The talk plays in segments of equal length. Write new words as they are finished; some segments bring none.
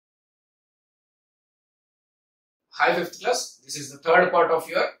Hi 5th class, this is the third part of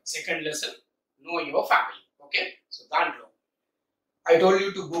your second lesson, Know Your Family. Okay, so dantlo I told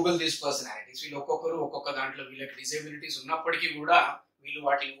you to Google these personalities. వీళ్ళు ఒక్కొక్కరు ఒక్కొక్క దాంట్లో వీళ్ళకి disabilities ఉన్నప్పటికీ కూడా వీళ్ళు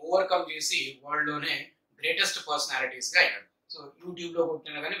వాటిని ఓవర్కమ్ చేసి వరల్డ్ లోనే గ్రేటెస్ట్ పర్సనాలిటీస్ గా అయినారు. సో యూట్యూబ్ లో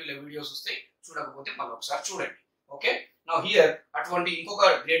కొట్టినా కానీ వీళ్ళ వీడియోస్ వస్తాయి, చూడకపోతే మళ్ళీ ఒకసారి చూడండి. ఓకే, నౌ హియర్ అటువంటి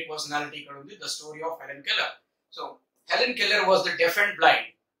ఇంకొక గ్రేట్ పర్సనాలిటీ ఇక్కడ ఉంది, the story of Helen Keller. So Helen Keller was the deaf and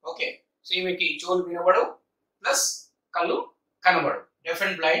blind. Okay, so ఈమెకి చెవులు వినబడవు ప్లస్ కళ్ళు కనబడవు, deaf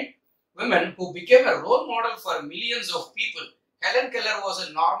and blind women who became a role model for millions of people. Helen Keller was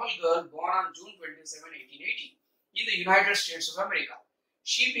a normal girl born on June 27, 1880 in the United States of America.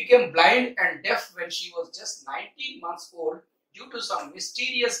 She became blind and deaf when she was just 19 months old due to some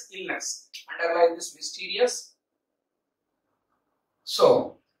mysterious illness. Underline this, mysterious. So,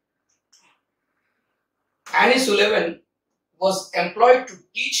 Annie Sullivan was employed to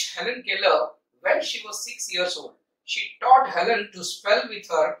teach Helen Keller when she was 6 years old. She taught Helen to spell with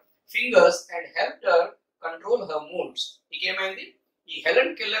her fingers and helped her control her moods. ఏమైంది, ఈ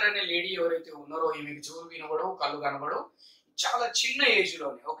Helen Keller అనే lady ఎవరైతే ఉన్నారో ఈమెకి చెవులు వినబడవు కళ్ళు కనబడవు, చాలా చిన్న ఏజ్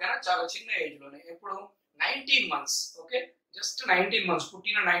లోనే, ఓకేనా, చాలా చిన్న ఏజ్ లోనే, ఎప్పుడు 19 months, ఓకే, జస్ట్ 19 months,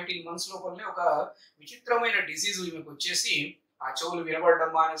 పుట్టిన 19 months లోపలనే ఒక విచిత్రమైన డిసీజ్ ఈమెకు వచ్చేసి ఆ చెవులు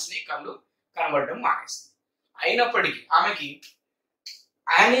వినబడడం మానేసి కళ్ళు కనబడడం మానేసి. అయినప్పటికీ ఆమెకి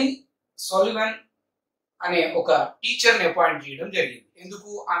యానీ సొలివన్ అనే ఒక టీచర్ ని అపాయింట్ చేయడం జరిగింది. ఎందుకు,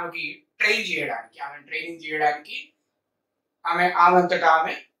 ఆమెకి ట్రైన్ చేయడానికి, ఆమె ట్రైనింగ్ చేయడానికి, ఆమెంతటా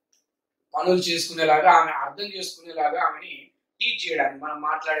ఆమె పనులు చేసుకునేలాగా, ఆమె అర్థం చేసుకునేలాగా ఆమెని టీచ్ చేయడానికి, మనం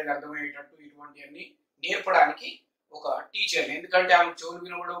మాట్లాడేది అర్థమయ్యేటట్టు ఇటువంటివన్నీ నేర్పడానికి ఒక టీచర్ని. ఎందుకంటే ఆమె చెవులు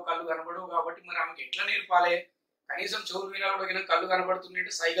వినబడవు కళ్ళు కనబడవు కాబట్టి మరి ఆమెకి ఎట్లా నేర్పాలి, కనీసం చెవులు వినబడగిన కళ్ళు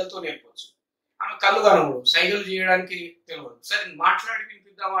కనబడుతుంటే సైగలతో నేర్పవచ్చు. ఆమె కళ్ళు కనబడవు, సైగలు చేయడానికి తెలియదు, సరే మాట్లాడి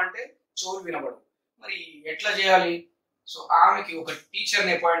వినిపిద్దామా అంటే చెవులు వినబడవు, మరి ఎట్లా చేయాలి? సో ఆమెకి ఒక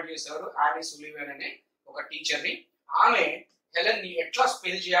టీచర్ని అపాయింట్ చేశారు, యానీ సులివన్ అనే ఒక టీచర్ని. ఆమె హెలెన్ ని ఎట్లా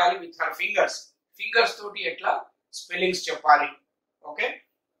స్పెల్ చేయాలి విత్ హర్ ఫింగర్స్ తోటి ఎట్లా స్పెల్లింగ్స్ చెప్పాలి, ఓకే,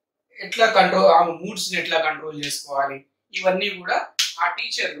 ఎట్లా కంట్రోల్, ఆమె మూడ్స్ ని ఎట్లా కంట్రోల్ చేసుకోవాలి, ఇవన్నీ కూడా ఆ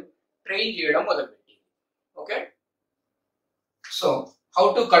టీచర్ ట్రైన్ చేయడం మొదలుపెట్టింది. Okay, so how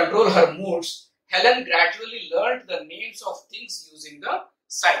to control her moods, Helen gradually learned the names of things using the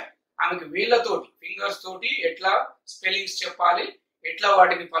sign. ఆమెకి వీళ్ళతోటి ఫింగర్స్ తోటి ఎట్లా స్పెల్లింగ్స్ చెప్పాలి, ఎట్లా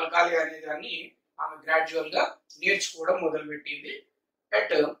వాటిని పలకాలి అనే దాన్ని ఆమె గ్రాడ్యువల్ గా నేర్చుకోవడం మొదలుపెట్టింది.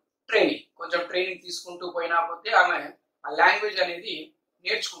 అట్ ట్రైనింగ్, కొంచెం ట్రైనింగ్ తీసుకుంటూ పోయినా పోతే ఆమె ఆ లాంగ్వేజ్ అనేది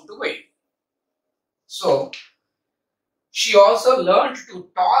నేర్చుకుంటూ పోయింది. So she also learn to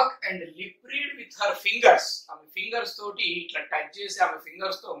talk and lip read with her fingers. ఆమె ఫింగర్స్ తోటి ఇట్లా టచ్ చేసి ఆమె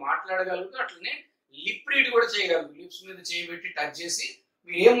ఫింగర్స్ తో మాట్లాడగలుగుతూ అట్లనే లిప్ రీడ్ కూడా చేయగలదు, లిప్స్ మీద చేయబెట్టి టచ్ చేసి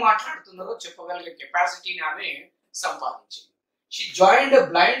మీరు ఏం మాట్లాడుతున్నారో చెప్పగలిగే కెపాసిటీని ఆమె సంపాదించింది. She joined a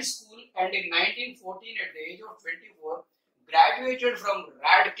blind school and in 1914 at the age of 24 graduated from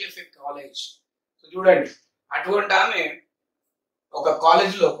Radcliffe College. So చూడండి, అటువంటి ఆమె ఒక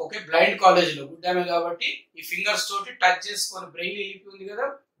కాలేజ్ లో, ఓకే, బ్లైండ్ కాలేజ్ లో, గుడ్ ఆమె కాబట్టి ఈ ఫింగర్స్ తోటి టచ్ చేసుకొని బ్రెయిలీ లిపి ఉంది కదా,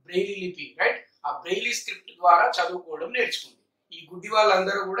 బ్రెయిలీ లిపి, రైట్, ఆ బ్రెయిలీ స్క్రిప్ట్ ద్వారా చదువుకోవడం నేర్చుకుంది. ఈ గుడ్డి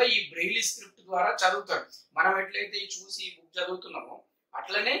వాళ్ళందరూ కూడా ఈ బ్రెయిలీ స్క్రిప్ట్ ద్వారా చదువుతారు. మనం ఎట్లయితే చూసి ఈ బుక్ చదువుతున్నామో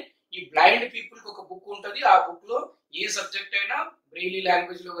అట్లనే ఈ బ్లైండ్ పీపుల్ కి ఒక బుక్ ఉంటది, ఆ బుక్ లో ఏ సబ్జెక్ట్ అయినా బ్రెయిలీ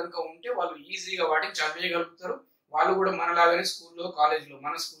లాంగ్వేజ్ లో కనుక ఉంటే వాళ్ళు ఈజీగా వాటిని చదివేయగలుగుతారు. వాళ్ళు కూడా మనలాగానే స్కూల్లో కాలేజ్లో,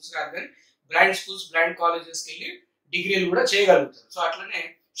 మన స్కూల్స్ కాదు కానీ బ్లైండ్ స్కూల్స్ బ్లైండ్ కాలేజెస్కి వెళ్ళి డిగ్రీలు కూడా చేయగలుగుతారు. సో అట్లనే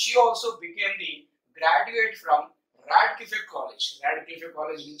she also became the graduate from Radcliffe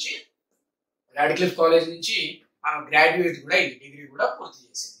college నుంచి ఆమె గ్రాడ్యుయేట్ కూడా అయింది, డిగ్రీ కూడా పూర్తి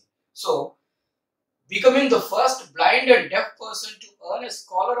చేసింది. So becoming the first blind and deaf person to earn a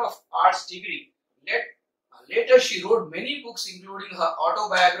Scholar of Arts degree. Later she wrote many books including her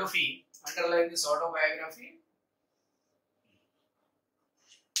autobiography. Underline this, autobiography.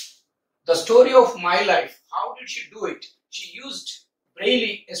 The Story of My Life. How did she do it? She used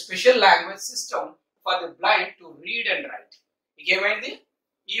Braille, a special language system for the blind to read and write. ఏమైంది,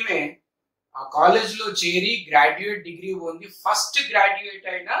 ఈమె ఆ college లో చేరి graduate degree పొంది first graduate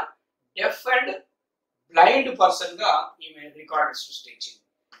అయిన deaf and blind person గా ఈమె record సృష్టించింది.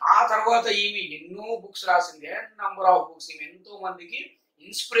 ఆ తర్వాత ఈమె ఎన్నో బుక్స్ రాసింది, నంబర్ ఆఫ్ బుక్స్. ఈమె ఎంతో మందికి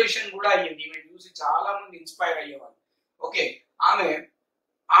ఇన్స్పిరేషన్ కూడా అయ్యింది, ఈమె చూసి చాలా మంది ఇన్స్పైర్ అయ్యేవాళ్ళు. ఓకే, ఆమె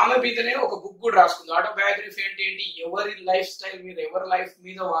మీదనే ఒక బుక్ కూడా రాసుకుంది. ఆటోబయోగ్రఫీ అంటే ఏంటి, ఎవరి లైఫ్ స్టైల్ మీద, ఎవరి లైఫ్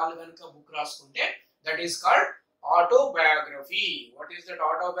మీద వాళ్ళు కనుక బుక్ రాసుకుంటే that is called autobiography. What is that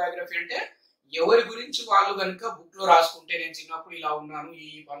autobiography అంటే ఎవరి గురించి వాళ్ళు కనుక బుక్ లో రాసుకుంటే, నేను చిన్నప్పుడు ఇలా ఉన్నాను,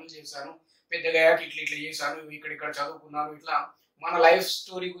 ఈ పనులు చేశాను, పెద్దగా ఇట్లా చేశాను, ఇక్కడ చదువుకున్నాను, ఇట్లా మన లైఫ్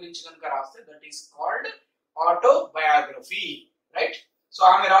స్టోరీ గురించి కనుక రాస్తే that is called autobiography, right? So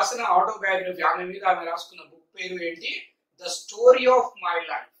ఆమె రాసిన ఆటోబయోగ్రఫీ, ఆమె మీద ఆమె రాసుకున్న బుక్ పేరు ఏంటి? The story of my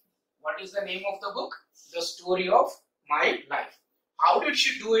life. What is the name of the book? The story of my life. How did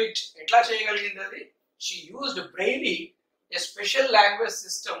she do it? ఎట్లా చేయగలిగింది అది? She used Braille, a special language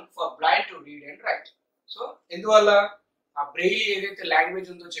system for blind to read and write. So ఎందువల్ల? ఆ Braille ఏదైతే language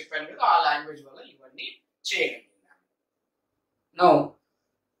ఉందో చెప్పాను కదా, ఆ లాంగ్వేజ్ వల్ల ఇవన్నీ చేయగలిగింది. నౌ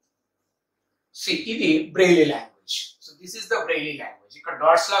సి, ఇది Braille language. So this is the Braille language. ఇక్కడ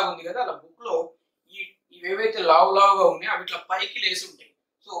డాట్స్ లాగా ఉంది కదా, అలా బుక్ లో ఇవేవైతే లావుగా ఉన్నాయో అవి ఇట్లా పైకి లేసి ఉంటాయి.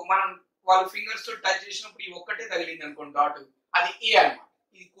 సో మనం వాళ్ళ ఫింగర్స్ తో టచ్ చేసినప్పుడు ఈ ఒక్కటే తగిలింది అనుకోండి డాట్, అది ఏ అన్నమాట.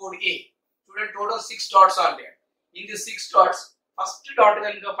 ఇది కోడ్ ఏ. చూడండి, total 6 dots are there. In the 6 dots first dot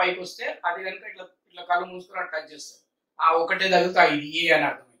కనుక పైకి వస్తే అది కనుక ఇట్లా ఇట్లా కళ్ళు మూసుకొని టచ్ చేస్తారు, ఆ ఒకటే తగులుతా ఇది ఏ అని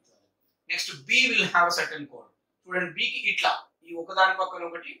అర్థమవుతుంది. Next B will have certain code. చూడండి, బికి ఇట్లా ఈ ఒకదాని పక్కన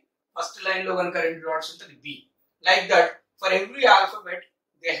ఒకటి ఫస్ట్ లైన్ లో కనుక 2 డాట్స్ ఉంటుంది B. Like that for every alphabet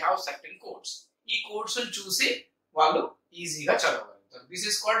they have certain codes. ఈ కోడ్స్ చూసి వాళ్ళు ఈజీగా చదవగలుగుతారు. This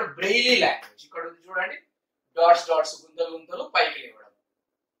is called Braille language. ఇక్కడ చూడండి, డాట్స్ డాట్స్, గుంతలు గుంతలు పైకి లేవడం.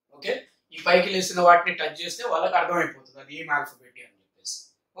 ఓకే, ఈ పైకి లేసిన వాటిని టచ్ చేస్తే వాళ్ళకి అర్థమైపోతుంది అది ఏం ఆల్ఫాబెట్ అని చెప్పేసి.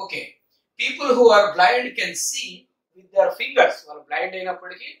 Okay, people who are blind can see with their fingers. వాళ్ళు బ్లైండ్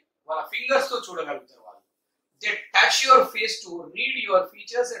అయినప్పటికీ వాళ్ళ ఫింగర్స్ తో చూడగలుగుతారు వాళ్ళు. They touch your face to read your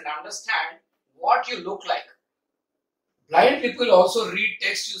features and understand what you look like. Blind people also read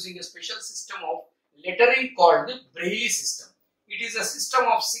text using a special system of lettering called the Braille system. It is a system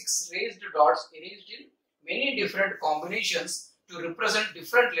of 6 raised dots arranged in many different combinations to represent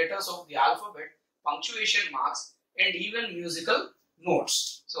different letters of the alphabet, punctuation marks, and even musical notes.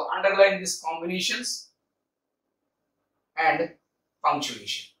 So underline these combinations and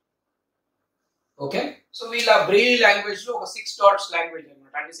punctuation. Okay, so we'll have Braille language lo oka 6 dots language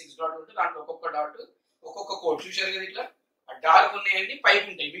annamata. Ante 6 dot unte dantlo okka dot ఒక్కొక్క code చూశారు కదా, ఇట్లా dark ఉన్నాయండి పైకి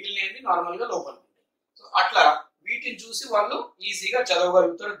ఉంటాయి, మిగిలినవి normal గా లోపల ఉంటాయి. సో అట్లా వీటిని చూసి వాళ్ళు ఈజీగా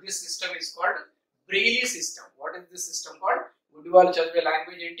చదవగలుగుతారు. This system is called Braille system. What is this system called? గుడ్డి వాళ్ళు చదివే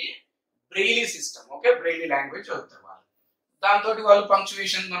లాంగ్వేజ్ ఏంటి? Braille system. Okay, Braille language చదువుతారు వాళ్ళు. దాంతో వాళ్ళు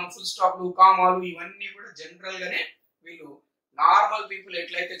పంక్చువేషన్, మనం ఫుల్ స్టాప్లు, కామాలు ఇవన్నీ కూడా జనరల్ గానే వీళ్ళు నార్మల్ పీపుల్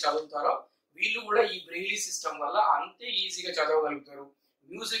ఎట్లయితే చదువుతారో వీళ్ళు కూడా ఈ బ్రెయిలీ సిస్టమ్ వల్ల అంతే ఈజీగా చదవగలుగుతారు.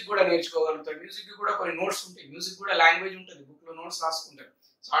 మ్యూజిక్ కూడా నేర్చుకోగలుగుతారు. మ్యూజిక్ కూడా కొన్ని నోట్స్ ఉంటాయి, మ్యూజిక్ కూడా లాంగ్వేజ్ ఉంటుంది, బుక్ లో నోట్స్ రాసుకుంటారు.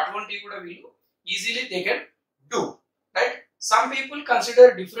 సో అటువంటివి కూడా వీళ్ళు easily they can do, right? Some people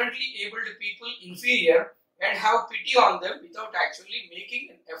consider differently abled people inferior and have pity on them without actually making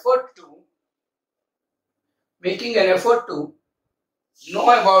an effort to know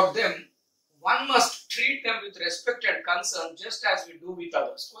about them. One must treat them with respect and concern just as we do with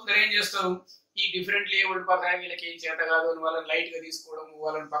others. కొందరు ఏం చేస్తారు, ఈ differently abled పక్కన వీళ్ళకి ఏం చేత కాదు అని వాళ్ళని లైట్ గా తీసుకోవడము,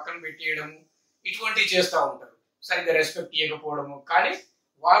 వాళ్ళని పక్కన పెట్టేయడము, ఇటువంటివి చేస్తూ ఉంటారు. సరిగ్గా రెస్పెక్ట్ ఇవ్వకపోవడము. కానీ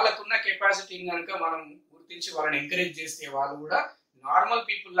వాళ్ళకున్న కెపాసిటీని కనుక మనం గుర్తించి వాళ్ళని ఎంకరేజ్ చేస్తే వాళ్ళు కూడా నార్మల్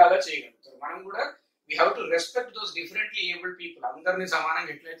పీపుల్ లాగా చేయగలుగుతారు. మనం కూడా we have to respect those differently abled people. అందరినీ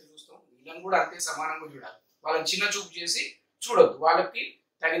సమానంగా ఎట్లయితే చూస్తాం వీళ్ళని కూడా అంతే సమానంగా చూడాలి. వాళ్ళని చిన్న చూపు చేసి చూడొద్దు, వాళ్ళకి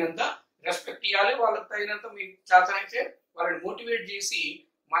తగినంత రెస్పెక్ట్ ఇవ్వాలి. వాళ్ళకి తగినంత మీకు చేతనైతే వాళ్ళని మోటివేట్ చేసి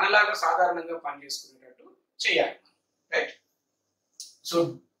మనలాగా సాధారణంగా పనిచేసుకునేటట్టు చేయాలి, right? So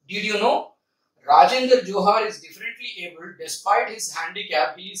did you know Rajendra Johar is differently able despite his handicap.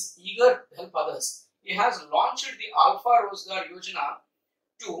 He is eager to help others. He has launched the Alpha Rozgar Yojana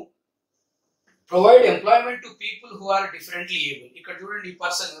to provide employment to people who are differently able. ఇక్కడ చూడండి, ఈ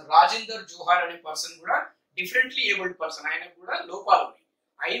person Rajender జోహార్ అనే person కూడా differently abled person. ఆయనకు కూడా లోపాలు ఉన్నాయి.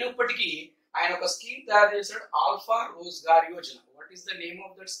 అయినప్పటికీ ఆయన ఒక స్కీమ్ తయారు చేశాడు, alpha Rozgar Yojana. What is the name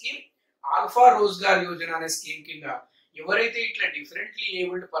of that scheme? Alpha Rozgar Yojana అనే స్కీమ్ కింద ఎవరైతే ఇట్లా డిఫరెంట్లీ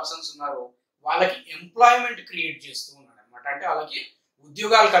ఏబుల్డ్ పర్సన్స్ ఉన్నారో వాళ్ళకి ఎంప్లాయ్మెంట్ క్రియేట్ చేస్తూ ఉన్నాడు అనమాట. అంటే వాళ్ళకి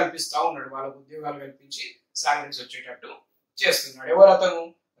ఉద్యోగాలు కల్పిస్తా ఉన్నాడు. వాళ్ళకి ఉద్యోగాలు కల్పించి సాలరీస్ వచ్చేటట్టు చేస్తున్నాడు. ఎవరు అతను?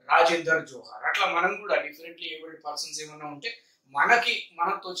 రాజేందర్ జోహార్. అట్లా మనం కూడా డిఫరెంట్లీ ఏబుల్డ్ పర్సన్స్ ఏమన్నా ఉంటే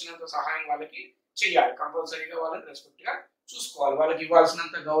మనకు తోచినంత సహాయం వాళ్ళకి చేయాలి. కంపల్సరీగా వాళ్ళని రెస్పెక్ట్ గా చూసుకోవాలి. వాళ్ళకి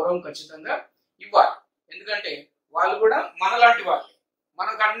ఇవ్వాల్సినంత గౌరవం ఖచ్చితంగా ఇవ్వాలి. ఎందుకంటే వాళ్ళు కూడా మనలాంటి వాళ్ళే.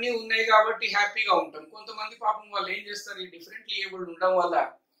 మనకు అన్ని ఉన్నాయి కాబట్టి హ్యాపీగా ఉంటాం. కొంతమంది పాపం వాళ్ళు ఏం చేస్తారు, ఈ డిఫరెంట్లీ ఏబుల్డ్ ఉండడం వల్ల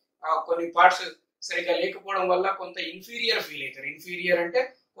కొన్ని పార్ట్స్ సరిగా లేకపోవడం వల్ల కొంత ఇన్ఫీరియర్ ఫీల్ అవుతారు. ఇన్ఫీరియర్ అంటే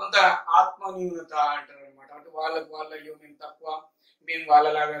కొంత ఆత్మన్యూనత అంటారు అనమాట. అంటే వాళ్ళ అయ్యో మేము తక్కువ, మేము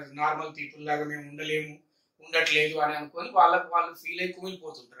వాళ్ళలాగా నార్మల్ పీపుల్ లాగా మేము ఉండట్లేదు అని అనుకొని వాళ్ళు ఫీల్ అయి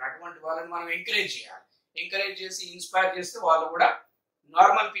కుమిలిపోతుంటారు. అటువంటి వాళ్ళని మనం ఎంకరేజ్ చేయాలి. ఎంకరేజ్ చేసి ఇన్స్పైర్ చేస్తే వాళ్ళు కూడా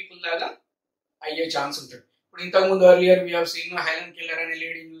నార్మల్ పీపుల్ లాగా అయ్యే ఛాన్స్ ఉంటుంది. ఇప్పుడు ఇంతకుముందు earlier we have seen Helen Keller అనే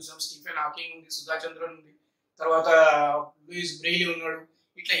లేడీ చూసాం, స్టీఫెన్ హాకింగ్ ఉంది, సుధా చంద్రన్ ఉంది, తర్వాత లూయిస్ బ్రెయిలీ ఉన్నాడు.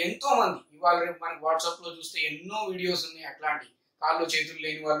 ఇట్లా ఎంతో మంది ఇవాళ రేపు మనకి వాట్సాప్ లో చూస్తే ఎన్నో వీడియోస్ ఉన్నాయి అట్లాంటి కాళ్ళు చేతులు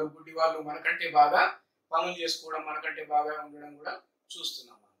లేని వాళ్ళు గుడ్డి వాళ్ళు మనకంటే బాగా పనులు చేసుకోవడం మనకంటే బాగా ఉండడం కూడా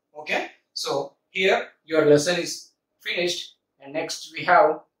చూస్తున్నాం. Okay, so here your lesson is finished and next we have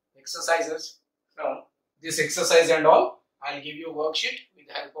exercises. From this exercise and all, I'll give you a worksheet. With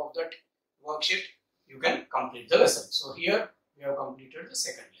the help of that worksheet you can complete the lesson. So here we have completed the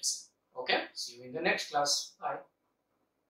second lesson. Okay, see you in the next class. Bye.